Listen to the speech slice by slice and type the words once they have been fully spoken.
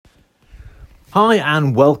Hi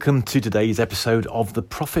and welcome to today's episode of the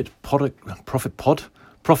Profit Productivity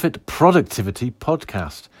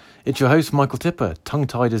Podcast. It's your host Michael Tipper,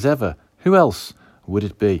 tongue-tied as ever. Who else would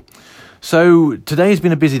it be? So today's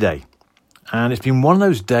been a busy day, and it's been one of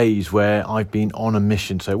those days where I've been on a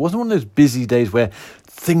mission. So it wasn't one of those busy days where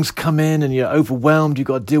things come in and you're overwhelmed, you've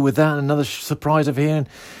got to deal with that, and another surprise over here,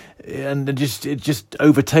 and it just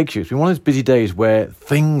overtakes you. It's been one of those busy days where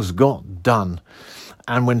things got done.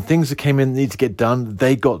 And when things that came in that need to get done,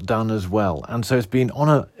 they got done as well. And so it's been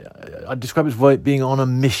I describe it as being on a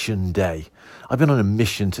mission day. I've been on a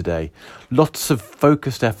mission today. Lots of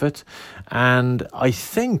focused effort. And I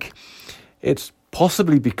think it's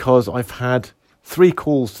possibly because I've had 3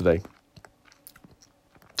 calls today.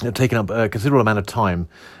 They've taken up a considerable amount of time.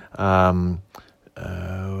 One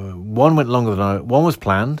went longer than one was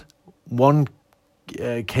planned. One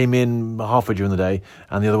came in halfway during the day,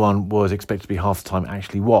 and the other one was expected to be half the time,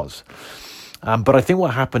 actually was. But I think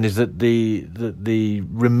what happened is that the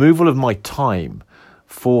removal of my time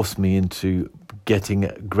forced me into getting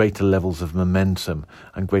greater levels of momentum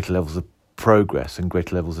and greater levels of progress and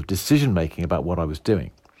greater levels of decision making about what I was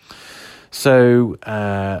doing. So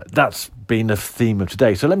that's been the theme of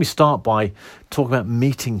today. So let me start by talking about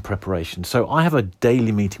meeting preparation. So I have a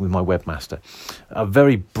daily meeting with my webmaster, a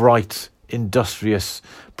very bright, industrious,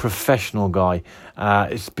 professional guy.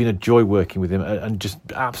 It's been a joy working with him, and just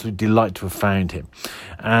absolute delight to have found him.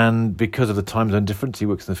 And because of the time zone difference, he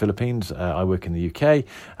works in the Philippines, I work in the UK.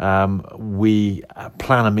 We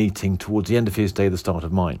plan a meeting towards the end of his day, the start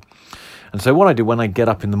of mine. And so what I do when I get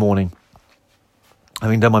up in the morning,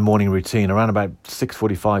 having done my morning routine around about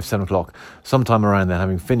 6:45, 7 o'clock, sometime around then,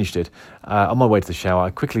 having finished it, on my way to the shower, I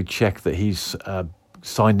quickly check that he's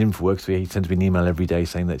signed in for work. So he sends me an email every day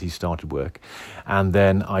saying that he started work, and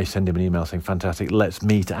then I send him an email saying, fantastic, let's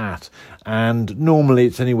meet at, and normally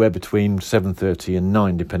it's anywhere between 7:30 and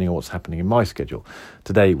 9 depending on what's happening in my schedule.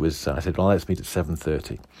 Today was I said, well, let's meet at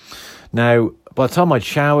 7:30. Now by the time I'd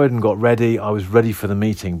showered and got ready, I was ready for the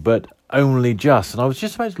meeting, but only just, and I was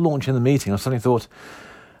just about to launch in the meeting. I suddenly thought,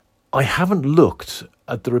 I haven't looked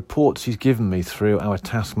at the reports he's given me through our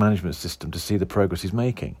task management system to see the progress he's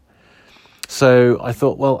making. So I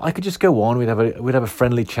thought, well, I could just go on. We'd have a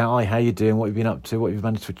friendly chat. Hi, how you doing? What you've been up to? What you've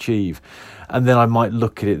managed to achieve? And then I might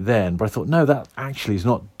look at it then. But I thought, no, that actually is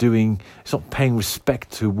not doing. It's not paying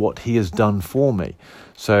respect to what he has done for me.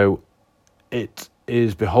 So it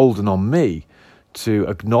is beholden on me to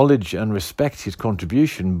acknowledge and respect his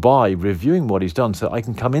contribution by reviewing what he's done, so I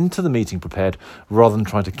can come into the meeting prepared rather than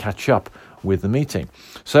trying to catch up with the meeting.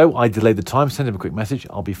 So I delayed the time, sent him a quick message.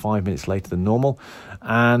 I'll be 5 minutes later than normal.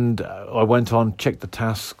 And I went on, checked the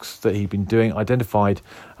tasks that he'd been doing, identified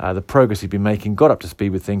the progress he'd been making, got up to speed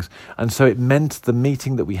with things. And so it meant the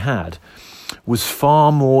meeting that we had was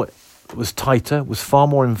tighter, was far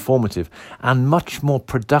more informative, and much more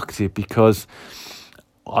productive, because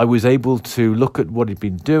I was able to look at what he'd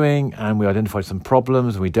been doing, and we identified some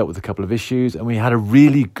problems, and we dealt with a couple of issues, and we had a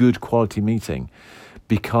really good quality meeting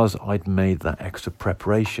because I'd made that extra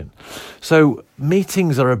preparation. So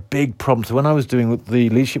meetings are a big problem. So when I was doing the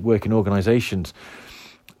leadership work in organizations,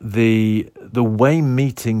 the way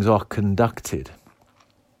meetings are conducted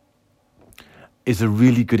is a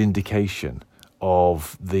really good indication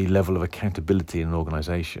of the level of accountability in an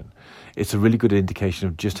organization. It's a really good indication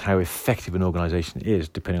of just how effective an organization is,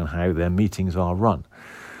 depending on how their meetings are run.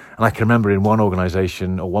 And I can remember in one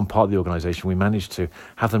organization, or one part of the organization, we managed to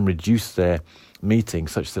have them reduce their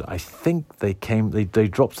meetings such that I think they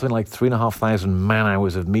dropped something like 3,500 man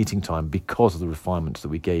hours of meeting time because of the refinements that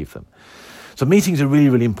we gave them. So meetings are really,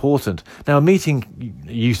 really important. Now, a meeting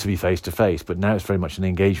used to be face-to-face, but now it's very much an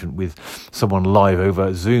engagement with someone live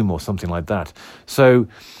over Zoom or something like that. So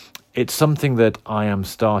it's something that I am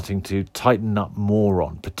starting to tighten up more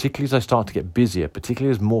on, particularly as I start to get busier,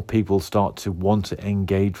 particularly as more people start to want to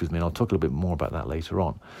engage with me. And I'll talk a little bit more about that later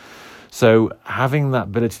on. So having that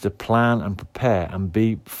ability to plan and prepare and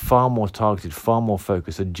be far more targeted, far more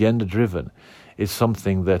focused, agenda-driven is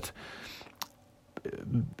something that's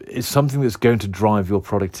going to drive your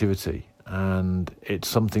productivity. And it's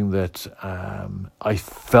something that I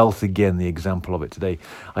felt, again, the example of it today.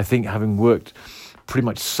 I think having worked pretty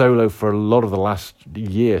much solo for a lot of the last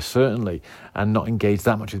year, certainly, and not engaged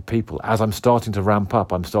that much with people, as I'm starting to ramp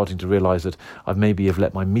up, I'm starting to realise that I've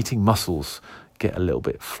let my meeting muscles get a little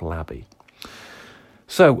bit flabby.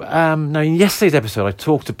 So now in yesterday's episode, I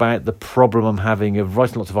talked about the problem I'm having of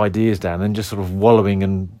writing lots of ideas down and just sort of wallowing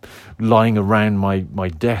and lying around my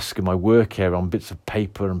desk and my work area on bits of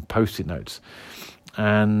paper and post-it notes.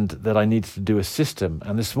 and that I needed to do a system.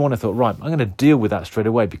 And this morning I thought, right, I'm going to deal with that straight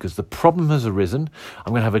away because the problem has arisen.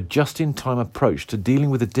 I'm going to have a just-in-time approach to dealing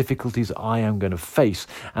with the difficulties I am going to face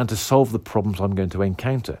and to solve the problems I'm going to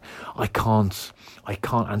encounter. I can't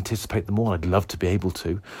anticipate them all. I'd love to be able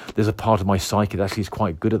to. There's a part of my psyche that actually is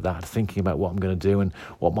quite good at that, thinking about what I'm going to do and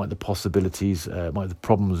what might the possibilities, might the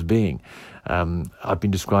problems being. I've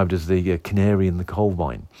been described as the canary in the coal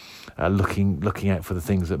mine, looking out for the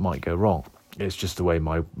things that might go wrong. It's just the way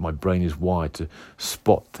my brain is wired to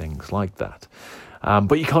spot things like that.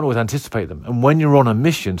 But you can't always anticipate them. And when you're on a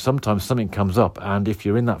mission, sometimes something comes up. And if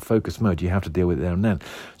you're in that focus mode, you have to deal with it there and then.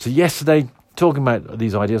 So yesterday, talking about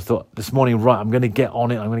these ideas, thought this morning, right, I'm going to get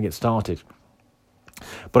on it. I'm going to get started.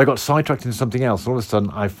 But I got sidetracked into something else. All of a sudden,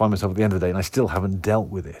 I find myself at the end of the day and I still haven't dealt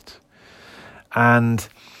with it. And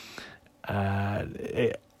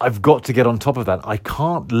I've got to get on top of that. I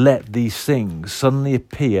can't let these things suddenly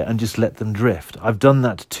appear and just let them drift. I've done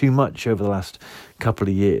that too much over the last couple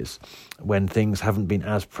of years when things haven't been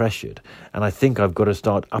as pressured. And I think I've got to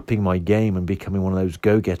start upping my game and becoming one of those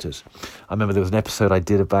go-getters. I remember there was an episode I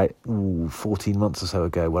did about 14 months or so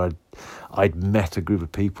ago where I'd met a group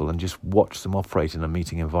of people and just watched them operate in a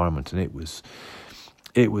meeting environment. And it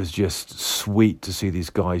was just sweet to see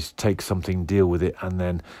these guys take something, deal with it, and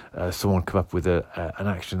then someone come up with an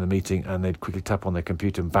action in the meeting, and they'd quickly tap on their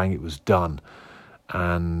computer and bang, it was done.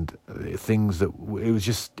 And things that it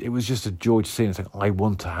was just a joy to see. And think, I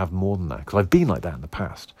want to have more than that because I've been like that in the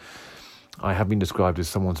past. I have been described as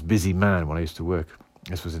someone's busy man when I used to work.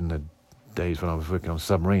 This was in the days when I was working on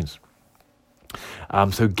submarines.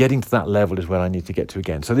 So getting to that level is where I need to get to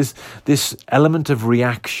again. So this element of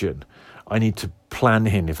reaction, I need to plan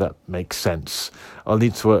in, if that makes sense. I'll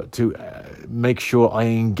need to make sure I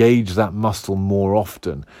engage that muscle more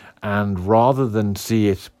often. And rather than see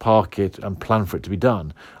it, park it, and plan for it to be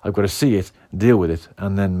done, I've got to see it, deal with it,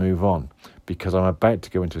 and then move on. Because I'm about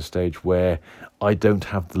to go into a stage where I don't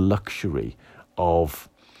have the luxury of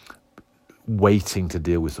waiting to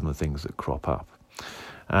deal with some of the things that crop up.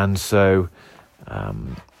 And so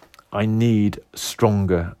I need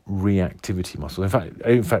stronger reactivity muscles.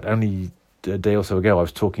 In fact, only a day or so ago, I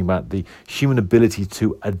was talking about the human ability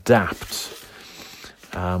to adapt,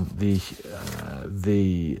 the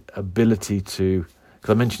ability to. Because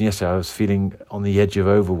I mentioned yesterday, I was feeling on the edge of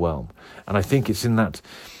overwhelm, and I think it's in that.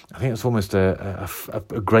 I think it's almost a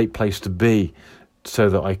great place to be, so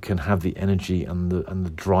that I can have the energy and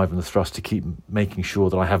the drive and the thrust to keep making sure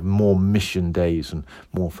that I have more mission days and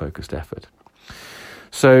more focused effort.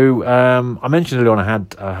 So I mentioned earlier on I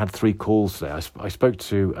had 3 calls today. I spoke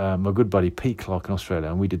to my good buddy Pete Clark in Australia,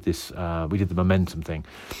 and we did the momentum thing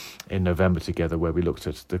in November together, where we looked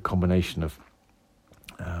at the combination of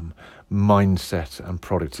mindset and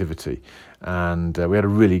productivity, and we had a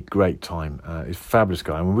really great time. He's a fabulous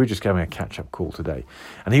guy, and we were just having a catch-up call today,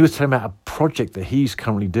 and he was telling me about a project that he's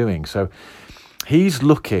currently doing. So he's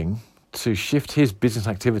looking to shift his business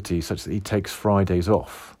activity such that he takes Fridays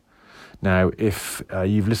off. Now, if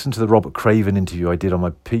you've listened to the Robert Craven interview I did on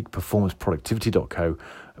my peakperformanceproductivity.co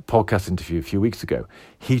podcast interview a few weeks ago,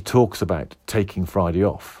 he talks about taking Friday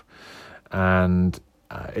off. And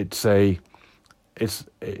it's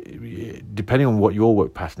depending on what your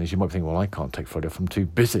work pattern is, you might think, well, I can't take Friday off, I'm too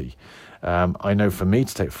busy. I know for me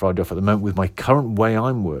to take Friday off at the moment with my current way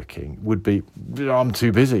I'm working would be, I'm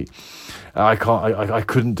too busy. I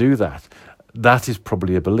couldn't do that. That is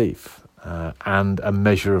probably a belief. And a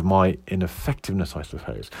measure of my ineffectiveness, I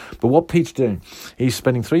suppose. But what Pete's doing, he's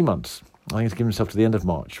spending 3 months, I think he's given himself to the end of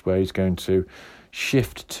March, where he's going to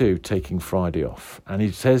shift to taking Friday off. And he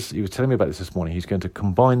was telling me about this morning, he's going to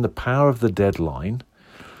combine the power of the deadline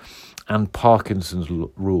and Parkinson's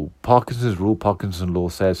rule. Parkinson's law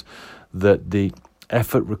says that the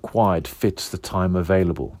effort required fits the time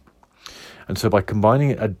available. And so by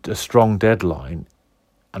combining a strong deadline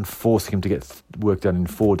and forcing him to get work done in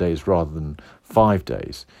 4 days rather than 5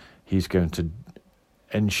 days, he's going to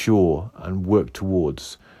ensure and work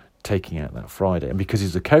towards taking out that Friday. And because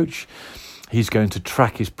he's a coach, he's going to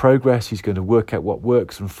track his progress. He's going to work out what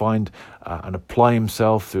works and find and apply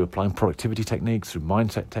himself through applying productivity techniques, through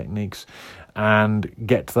mindset techniques, and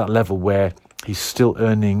get to that level where he's still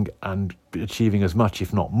earning and achieving as much,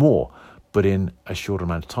 if not more, but in a shorter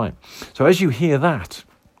amount of time. So as you hear that,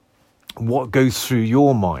 what goes through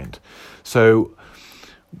your mind? So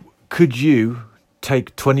could you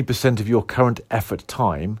take 20% of your current effort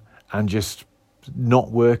time and just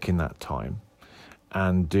not work in that time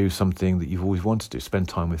and do something that you've always wanted to do? Spend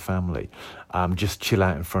time with family, just chill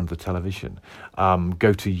out in front of the television,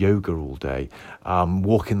 go to yoga all day,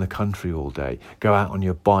 walk in the country all day, go out on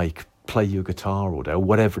your bike, play your guitar all day, or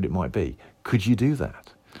whatever it might be. Could you do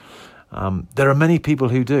that? There are many people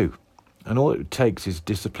who do. And all it takes is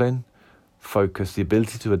discipline, focus, the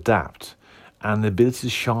ability to adapt, and the ability to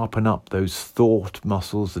sharpen up those thought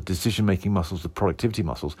muscles, the decision-making muscles, the productivity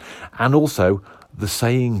muscles, and also the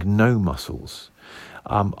saying no muscles.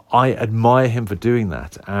 I admire him for doing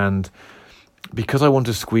that. And because I want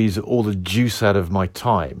to squeeze all the juice out of my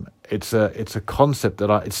time, it's a concept that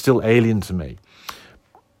it's still alien to me.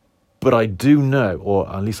 But I do know, or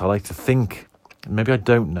at least I like to think, maybe I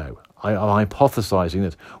don't know, I'm hypothesizing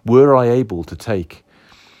that were I able to take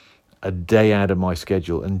a day out of my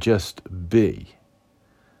schedule and just be,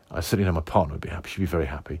 I certainly know my partner would be happy, she'd be very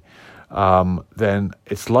happy, then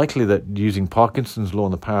it's likely that using Parkinson's law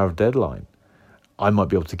and the power of deadline, I might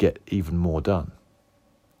be able to get even more done.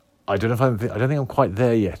 I don't think I'm quite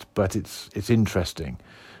there yet, but it's interesting.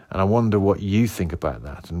 And I wonder what you think about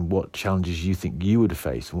that and what challenges you think you would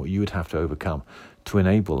face and what you would have to overcome to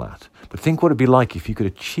enable that. But think what it'd be like if you could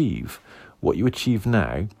achieve what you achieve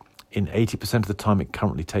now in 80% of the time it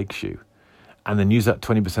currently takes you, and then use that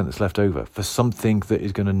 20% that's left over for something that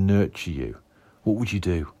is going to nurture you. What would you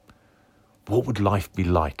do? What would life be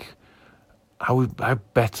like? How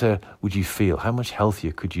better would you feel? How much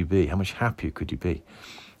healthier could you be? How much happier could you be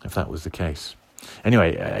if that was the case?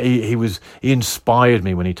 Anyway, he inspired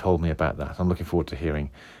me when he told me about that. I'm looking forward to hearing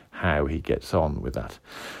how he gets on with that.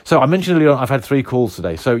 So I mentioned earlier on I've had 3 calls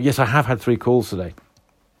today. So yes, I have had 3 calls today.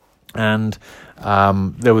 And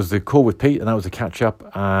there was the call with Pete, and that was a catch up.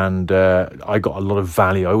 And I got a lot of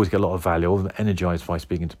value. I always get a lot of value. I was energized by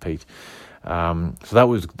speaking to Pete. So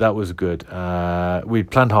that was good. We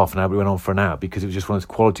planned half an hour, but we went on for an hour because it was just one of those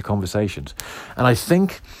quality conversations. And I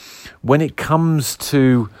think when it comes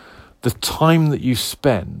to the time that you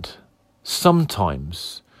spend,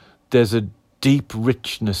 sometimes there's a deep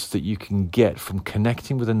richness that you can get from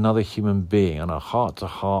connecting with another human being on a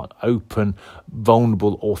heart-to-heart, open,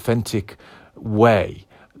 vulnerable, authentic way,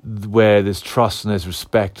 where there's trust and there's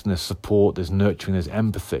respect and there's support, there's nurturing, there's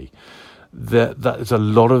empathy. There's a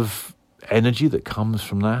lot of energy that comes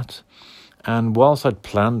from that. And whilst I'd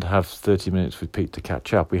planned to have 30 minutes with Pete to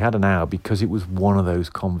catch up, we had an hour because it was one of those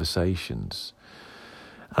conversations.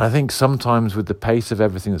 And I think sometimes with the pace of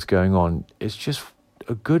everything that's going on, it's just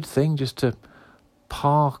a good thing just to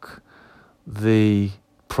park the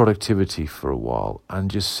productivity for a while and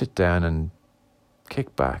just sit down and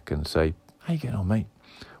kick back and say, how you getting on, mate?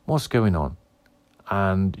 What's going on?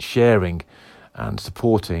 And sharing and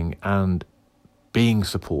supporting and being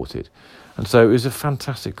supported. And so it was a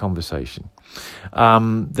fantastic conversation.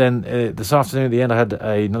 Then this afternoon at the end, I had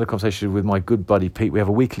another conversation with my good buddy Pete. We have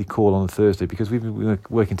a weekly call on a Thursday because we've been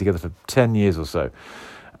working together for 10 years or so.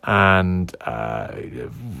 And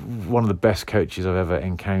one of the best coaches I've ever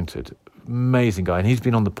encountered. Amazing guy. And he's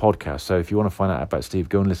been on the podcast. So if you want to find out about Steve,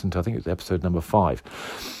 go and listen to, I think it's episode number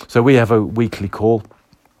 5. So we have a weekly call,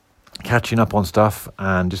 catching up on stuff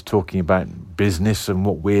and just talking about business and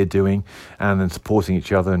what we're doing, and then supporting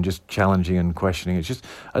each other and just challenging and questioning. It's just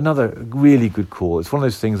another really good call. It's one of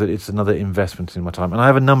those things that it's another investment in my time, and I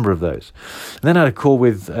have a number of those. And then I had a call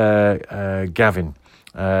with Gavin,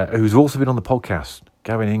 who's also been on the podcast.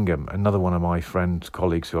 Gavin Ingham, another one of my friends,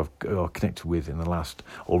 colleagues who I've connected with in the last,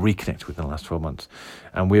 or reconnected with in the last 12 months,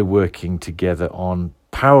 and we're working together on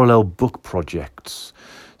parallel book projects.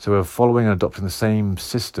 So we're following and adopting the same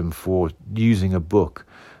system for using a book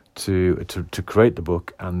to create the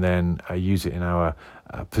book, and then use it in our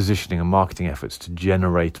positioning and marketing efforts to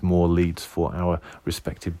generate more leads for our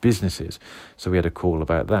respective businesses. So we had a call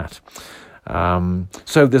about that.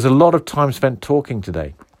 So there's a lot of time spent talking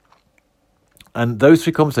today. And those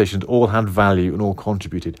 3 conversations all had value and all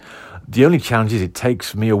contributed. The only challenge is it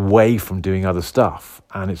takes me away from doing other stuff.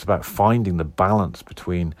 And it's about finding the balance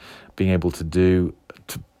between being able to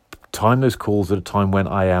time those calls at a time when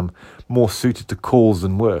I am more suited to calls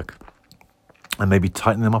than work, and maybe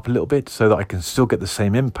tighten them up a little bit so that I can still get the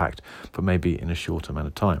same impact, but maybe in a shorter amount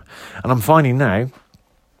of time. And I'm finding now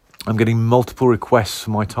I'm getting multiple requests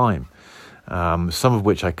for my time. Some of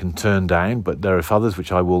which I can turn down, but there are others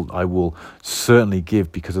which I will certainly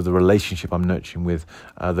give because of the relationship I'm nurturing with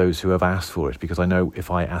those who have asked for it, because I know if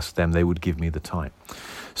I asked them, they would give me the time.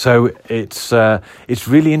 So it's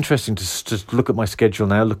really interesting to just look at my schedule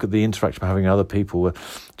now, look at the interaction I'm having with other people.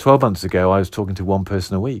 12 months ago, I was talking to one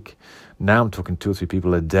person a week. Now I'm talking 2 or 3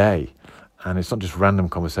 people a day. And it's not just random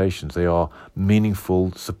conversations. They are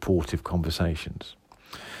meaningful, supportive conversations.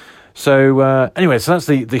 Anyway, so that's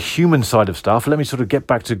the human side of stuff. Let me sort of get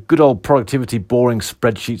back to good old productivity, boring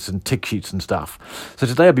spreadsheets and tick sheets and stuff. So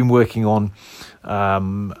today I've been working on,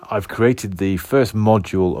 I've created the first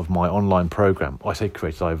module of my online program. I say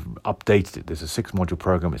created, I've updated it. There's a 6-module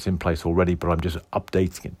program. It's in place already, but I'm just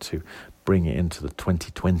updating it to bring it into the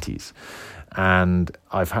 2020s. And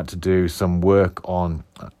I've had to do some work on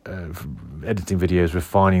editing videos,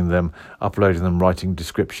 refining them, uploading them, writing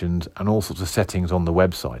descriptions, and all sorts of settings on the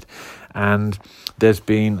website. And there's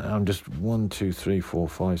been, just 1, 2, 3, 4,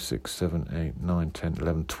 5, 6, 7, 8, 9, 10,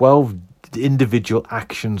 11, 12 individual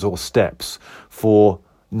actions or steps for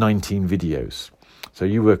 19 videos. So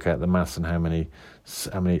you work out the maths and how many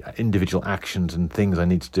individual actions and things I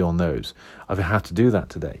need to do on those. I've had to do that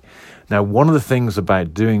today. Now, one of the things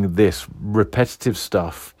about doing this repetitive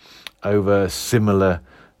stuff over similar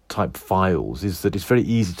type files is that it's very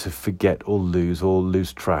easy to forget or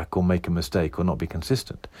lose track or make a mistake or not be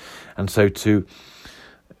consistent. And so to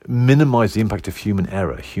minimize the impact of human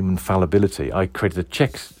error, human fallibility, I created a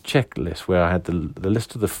checklist where I had the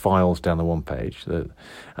list of the files down the one page,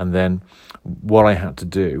 and then what I had to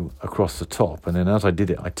do across the top. And then as I did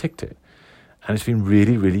it, I ticked it. And it's been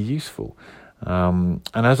really, really useful. And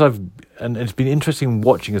it's been interesting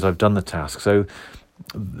watching as I've done the task. So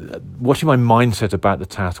watching my mindset about the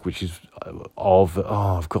task, which is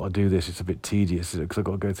I've got to do this, it's a bit tedious because I've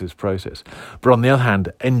got to go through this process. But on the other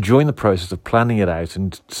hand, enjoying the process of planning it out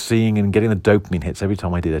and seeing and getting the dopamine hits every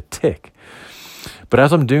time I did a tick. But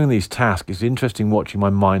as I'm doing these tasks, it's interesting watching my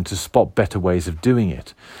mind to spot better ways of doing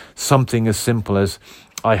it. Something as simple as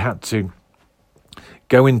I had to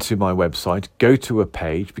go into my website, go to a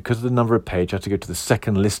page. Because of the number of pages, I had to go to the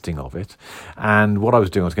second listing of it. And what I was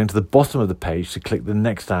doing, I was going to the bottom of the page to click the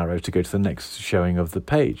next arrow to go to the next showing of the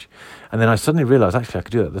page. And then I suddenly realised, actually, I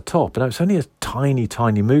could do that at the top. And it's only a tiny,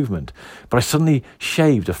 tiny movement. But I suddenly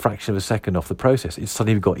shaved a fraction of a second off the process. It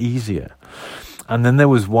suddenly got easier. And then there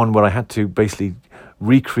was one where I had to basically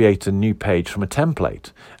recreate a new page from a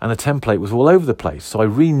template. And the template was all over the place. So I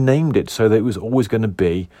renamed it so that it was always going to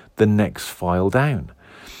be the next file down.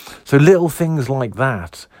 So little things like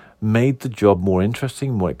that made the job more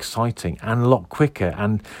interesting, more exciting, and a lot quicker.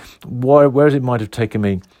 And whereas it might have taken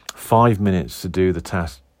me 5 minutes to do the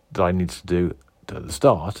task that I needed to do at the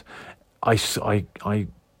start, I shaved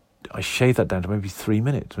that down to maybe 3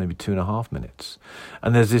 minutes, maybe 2.5 minutes.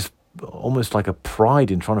 And there's this almost like a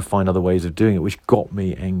pride in trying to find other ways of doing it, which got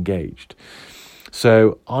me engaged.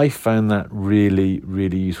 So I found that really,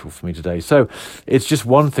 really useful for me today. So it's just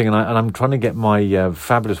one thing, and I'm trying to get my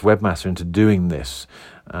fabulous webmaster into doing this,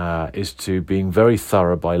 is to being very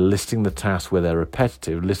thorough by listing the tasks where they're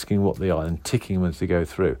repetitive, listing what they are, and ticking them as they go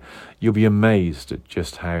through. You'll be amazed at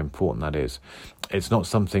just how important that is. It's not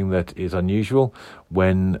something that is unusual.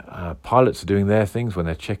 When pilots are doing their things, when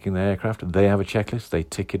they're checking their aircraft, they have a checklist, they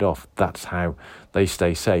tick it off. That's how they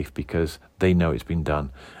stay safe, because they know it's been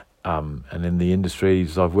done. And in the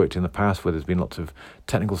industries I've worked in the past, where there's been lots of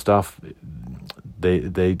technical stuff,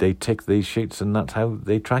 they tick these sheets, and that's how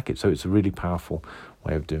they track it. So it's a really powerful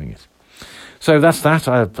way of doing it. So that's that.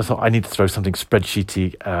 I thought I need to throw something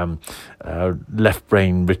spreadsheety, left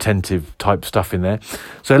brain retentive type stuff in there.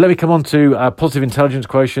 So let me come on to positive intelligence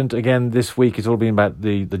quotient. Again, this week it's all been about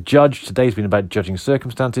the judge. Today's been about judging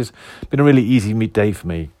circumstances. Been a really easy day for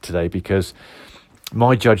me today, because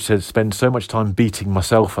my judge says spend so much time beating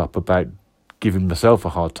myself up about giving myself a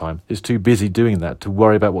hard time. It's too busy doing that to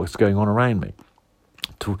worry about what's going on around me.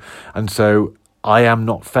 And so I am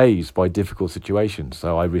not fazed by difficult situations.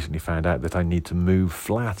 So I recently found out that I need to move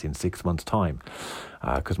flat in 6 months' time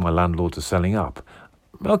because my landlords are selling up.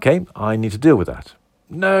 Okay, I need to deal with that.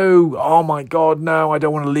 No, oh my God, no, I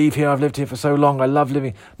don't want to leave here. I've lived here for so long. I love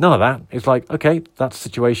living. None of that. It's like, okay, that's the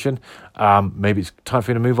situation. Maybe it's time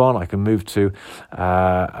for me to move on. I can move to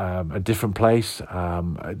a different place.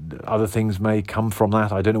 Other things may come from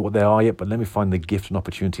that. I don't know what they are yet, but let me find the gift and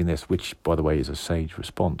opportunity in this, which, by the way, is a sage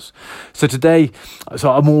response. So today,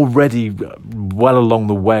 I'm already well along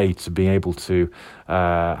the way to being able to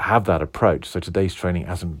have that approach. So today's training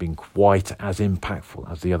hasn't been quite as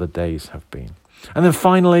impactful as the other days have been. And then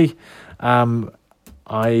finally, I'm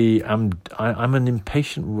an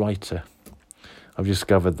impatient writer. I've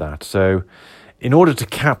discovered that. So in order to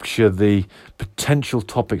capture the potential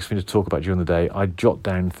topics for me to talk about during the day, I jot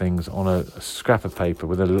down things on a scrap of paper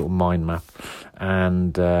with a little mind map,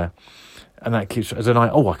 and that keeps as an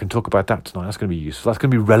I can talk about that tonight. That's going to be useful. That's going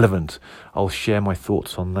to be relevant. I'll share my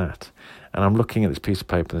thoughts on that. And I'm looking at this piece of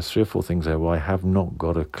paper, and there's 3 or 4 things there where I have not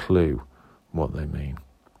got a clue what they mean.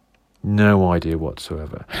 No idea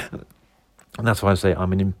whatsoever. And that's why I say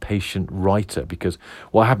I'm an impatient writer, because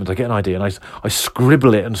what happens, I get an idea and I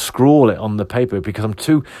scribble it and scrawl it on the paper because I'm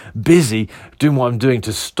too busy doing what I'm doing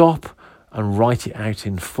to stop and write it out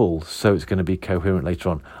in full so it's going to be coherent later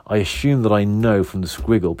on. I assume that I know from the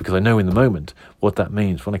squiggle, because I know in the moment what that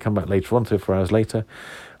means. When I come back later on, 3 or 4 hours later,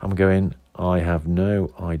 I'm going, I have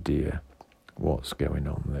no idea what's going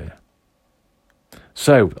on there.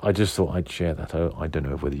 So I just thought I'd share that. I don't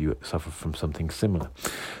know whether you suffer from something similar.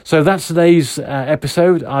 So that's today's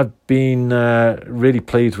episode. I've been really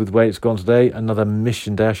pleased with the way it's gone today. Another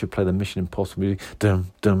mission day. I should play the Mission Impossible music.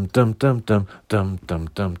 Dum dum dum dum dum dum dum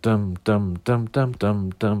dum dum dum dum dum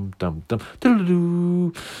dum dum dum dum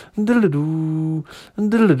diddle-doo diddle-doo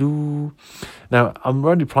diddle-doo. Now I'm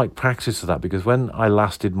running like practice of that, because when I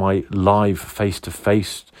last did my live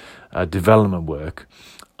face-to-face development work,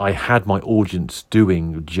 I had my audience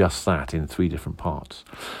doing just that in 3 different parts.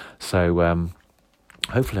 So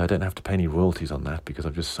hopefully I don't have to pay any royalties on that, because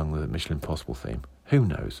I've just sung the Mission Impossible theme. Who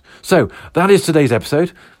knows? So that is today's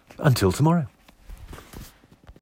episode. Until tomorrow.